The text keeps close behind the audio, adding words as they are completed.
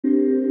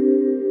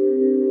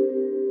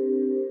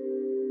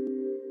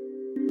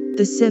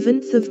the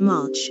 7th of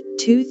March,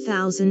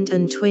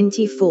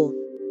 2024.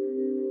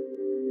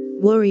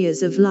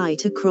 Warriors of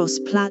Light across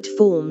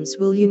platforms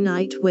will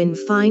unite when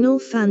Final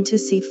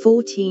Fantasy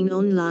XIV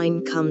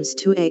Online comes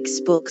to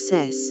Xbox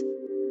S.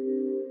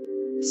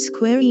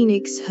 Square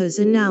Enix has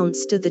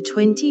announced the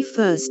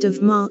 21st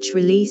of March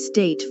release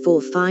date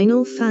for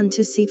Final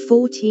Fantasy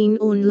XIV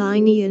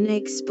Onlineon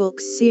Xbox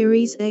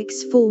Series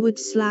X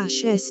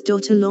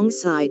 /S.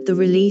 Alongside the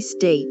release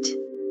date,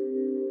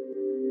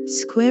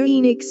 Square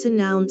Enix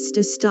announced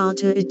a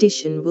starter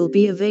edition will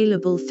be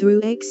available through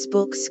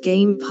Xbox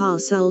Game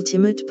Pass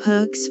Ultimate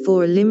perks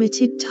for a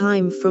limited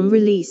time from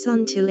release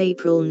until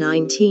April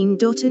 19.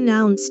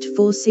 Announced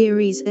for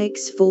Series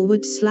X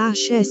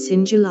 /S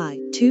in July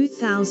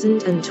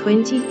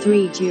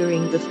 2023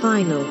 during the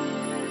Final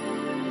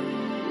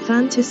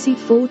Fantasy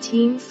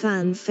XIV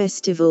Fan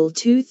Festival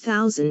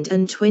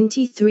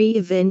 2023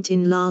 event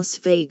in Las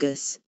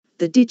Vegas.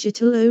 The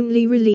digital-only release